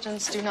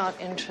incompetence do not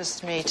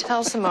interest me.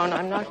 Tell Simone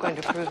I'm not going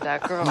to prove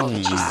that girl that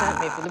she sent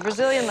me for the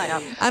Brazilian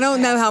layout. I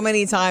don't know how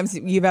many times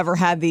you've ever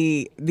had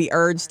the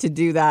urge to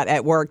do that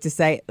at work, to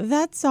say,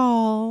 that's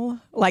all,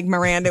 like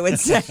Miranda would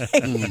say.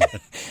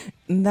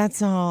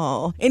 That's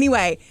all.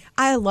 Anyway,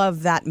 I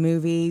love that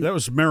movie. That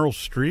was Meryl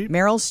Streep.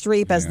 Meryl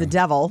Streep as the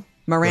devil,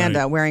 Miranda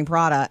Right. wearing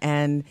Prada,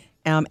 and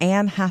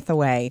Anne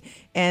Hathaway.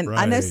 And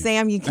I know, Right.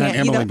 Sam, you can't.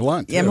 And Emily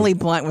Blunt, too. Emily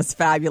Blunt was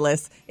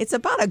fabulous. It's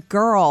about a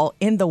girl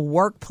in the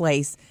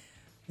workplace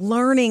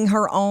learning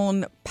her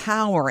own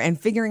power and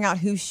figuring out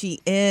who she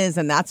is,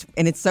 and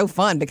it's so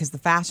fun because the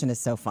fashion is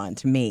so fun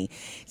to me.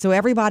 So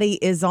everybody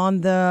is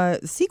on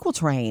the sequel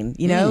train,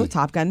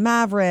 Top Gun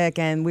Maverick,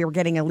 and we were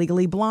getting a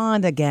Legally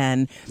Blonde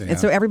again. Yeah. And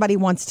so everybody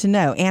wants to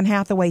know. Anne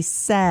Hathaway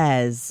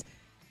says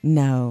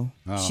no.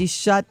 She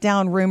shut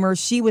down rumors.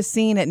 She was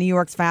seen at New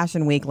York's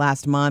Fashion Week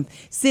last month,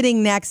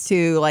 sitting next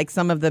to like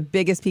some of the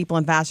biggest people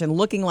in fashion,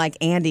 looking like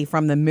Andy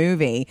from the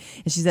movie.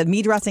 And she said,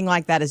 me dressing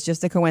like that is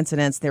just a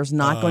coincidence. There's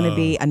not going to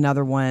be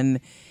another one.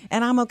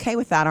 And I'm okay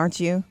with that, aren't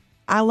you?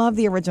 I love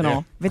the original.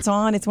 Yeah. If it's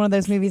on, it's one of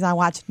those movies I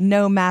watch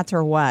no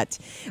matter what.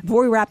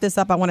 Before we wrap this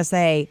up, I want to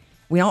say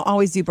we don't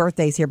always do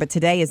birthdays here, but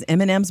today is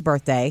Eminem's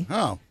birthday.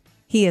 Oh.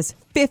 He is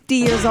 50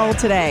 years old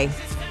today.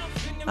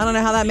 I don't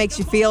know how that makes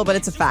you feel, but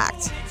it's a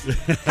fact.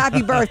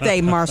 Happy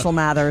birthday, Marshall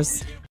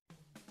Mathers.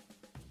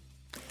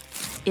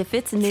 If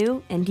it's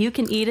new and you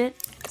can eat it,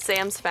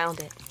 Sam's found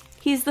it.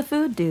 He's the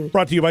food dude.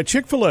 Brought to you by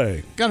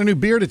Chick-fil-A. Got a new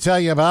beer to tell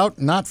you about,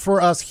 not for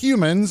us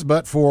humans,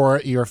 but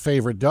for your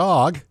favorite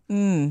dog.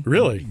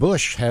 Really?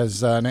 Busch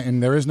has,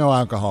 and there is no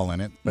alcohol in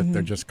it, but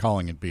they're just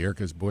calling it beer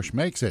because Busch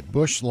makes it.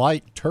 Busch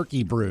Light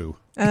Turkey Brew.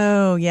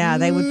 Oh, yeah.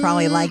 They would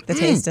probably like the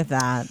taste of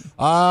that.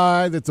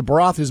 The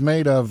broth is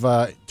made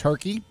of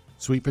turkey,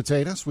 sweet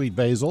potato, sweet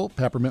basil,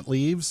 peppermint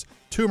leaves,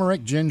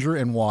 turmeric, ginger,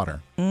 and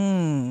water.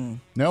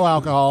 No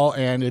alcohol,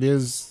 and it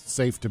is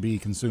safe to be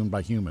consumed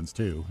by humans,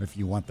 too, if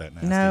you want that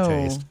nasty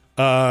taste.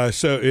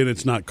 And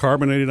it's not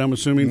carbonated, I'm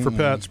assuming, for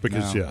pets,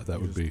 because,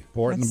 that would be.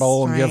 Pour it in the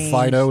bowl and give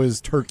Fido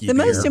his turkey The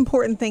beer. most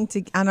important thing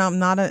I know I'm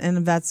not in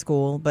a vet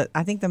school, but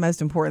I think the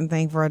most important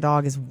thing for a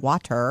dog is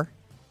water,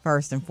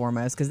 first and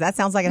foremost, because that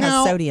sounds like it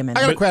has sodium in it.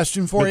 I got a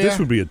question for you. But this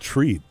would be a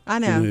treat. I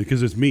know.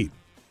 Because it's meat.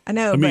 I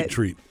know, A meat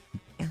treat.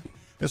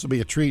 This will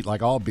be a treat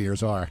like all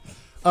beers are.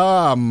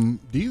 Do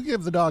you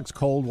give the dogs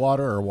cold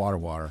water or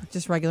water?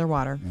 Just regular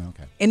water. Yeah,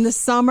 okay. In the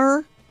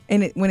summer,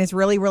 and when it's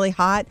really, really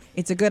hot,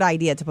 it's a good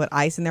idea to put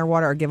ice in their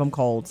water or give them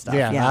cold stuff.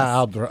 Yeah, yes.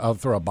 I'll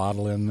throw a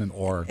bottle in,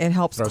 or it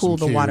helps throw cool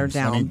some the water cubes.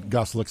 down. And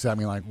Gus looks at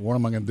me like, "What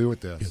am I going to do with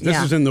this?" This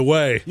is in the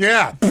way.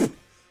 Yeah.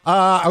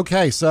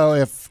 Okay, so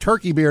if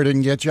turkey beer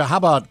didn't get you, how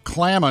about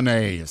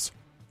claminaise?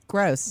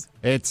 Gross.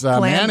 It's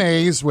Clam?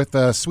 mayonnaise with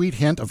a sweet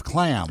hint of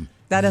clam.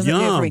 That doesn't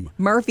Yum. do for me.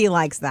 Murphy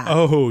likes that.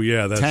 Oh,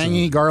 yeah. That's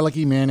Tangy,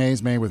 garlicky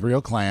mayonnaise made with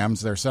real clams.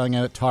 They're selling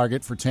it at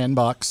Target for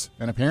 $10,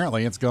 and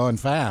apparently it's going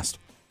fast.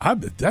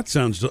 That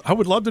sounds. I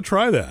would love to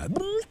try that.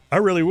 I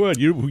really would.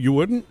 You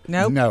wouldn't?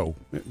 Nope. No.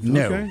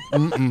 Okay.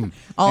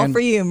 All And for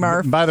you,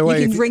 Murph. by the way,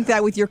 you if can you- drink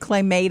that with your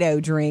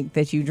Clamato drink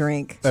that you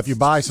drink. If you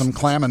buy some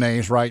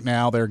claminaise right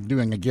now, they're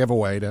doing a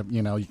giveaway to,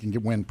 you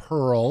can win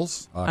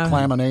pearls,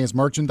 claminaise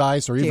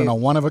merchandise, or even Cute. a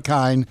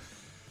one-of-a-kind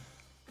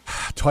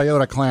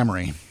Toyota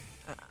Camry.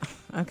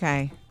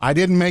 Okay. I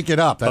didn't make it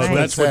up. That's, Oh, what,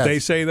 that's it what says. they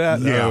say that?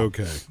 Yeah. Oh,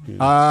 okay.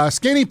 Yeah.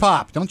 Skinny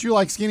Pop. Don't you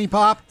like Skinny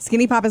Pop?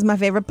 Skinny Pop is my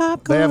favorite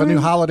popcorn. They have a new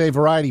holiday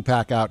variety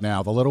pack out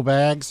now. The little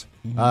bags,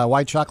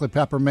 white chocolate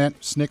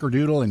peppermint,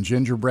 snickerdoodle, and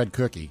gingerbread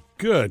cookie.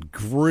 Good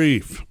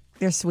grief.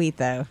 They're sweet,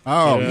 though.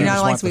 Oh, Yeah. you You know, I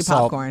just like want the sweet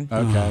salt. popcorn.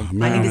 Okay. I need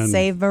Man. it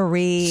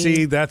savory.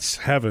 See, that's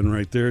heaven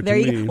right there, there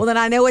to you me. go. Well, then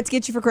I know what to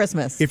get you for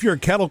Christmas. If you're a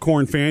kettle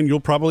corn fan, you'll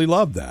probably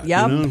love that.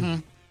 Yep. You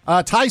know?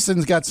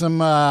 Tyson's got some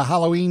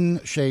Halloween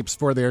shapes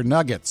for their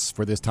nuggets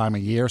for this time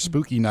of year.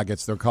 Spooky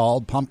nuggets, they're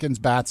called. Pumpkins,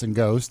 bats, and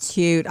ghosts.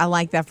 Cute. I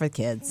like that for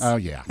kids. Oh,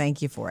 yeah.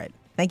 Thank you for it.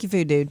 Thank you,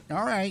 food dude.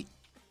 All right.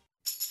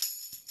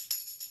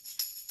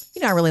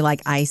 You know, I really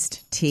like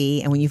iced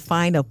tea. And when you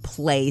find a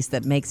place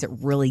that makes it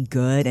really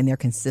good and they're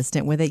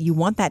consistent with it, you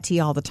want that tea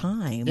all the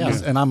time.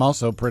 Yes, and I'm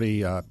also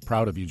pretty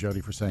proud of you,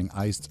 Jody, for saying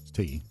iced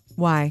tea.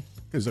 Why?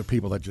 Because there are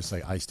people that just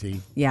say iced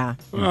tea. Yeah.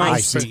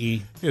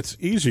 I-C-E. It's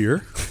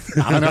easier.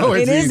 I know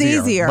it's It is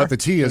easier. But the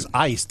tea is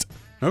iced.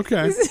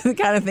 Okay. These are the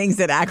kind of things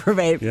that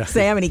aggravate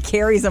Sam, and he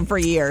carries them for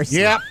years.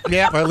 Yep. But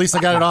at least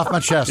I got it off my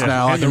chest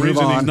now. I And can the move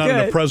reason he's on. not in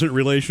a Good. present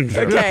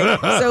relationship. Okay,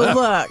 so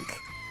look,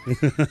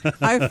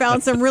 I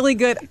found some really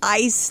good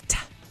iced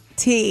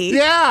tea.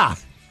 Yeah.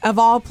 Of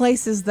all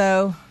places,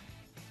 though,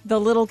 the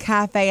little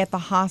cafe at the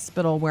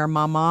hospital where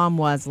my mom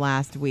was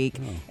last week.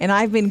 And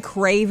I've been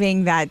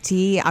craving that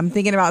tea. I'm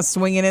thinking about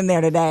swinging in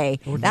there today.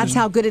 That's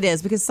how good it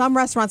is, because some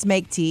restaurants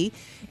make tea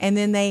and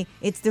then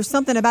there's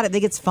something about it that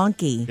gets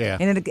funky. Yeah.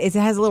 And it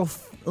has a little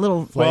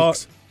Well,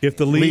 Flakes. if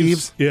the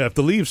leaves, if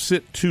the leaves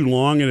sit too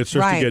long and it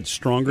starts Right. to get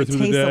stronger It through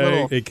the tastes a day,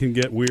 little- it can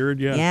get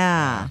weird. Yeah.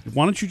 Yeah.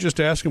 Why don't you just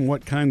ask them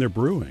what kind they're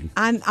brewing?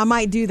 I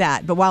might do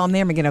that, but while I'm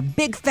there, I'm going to get a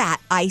big fat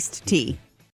iced tea.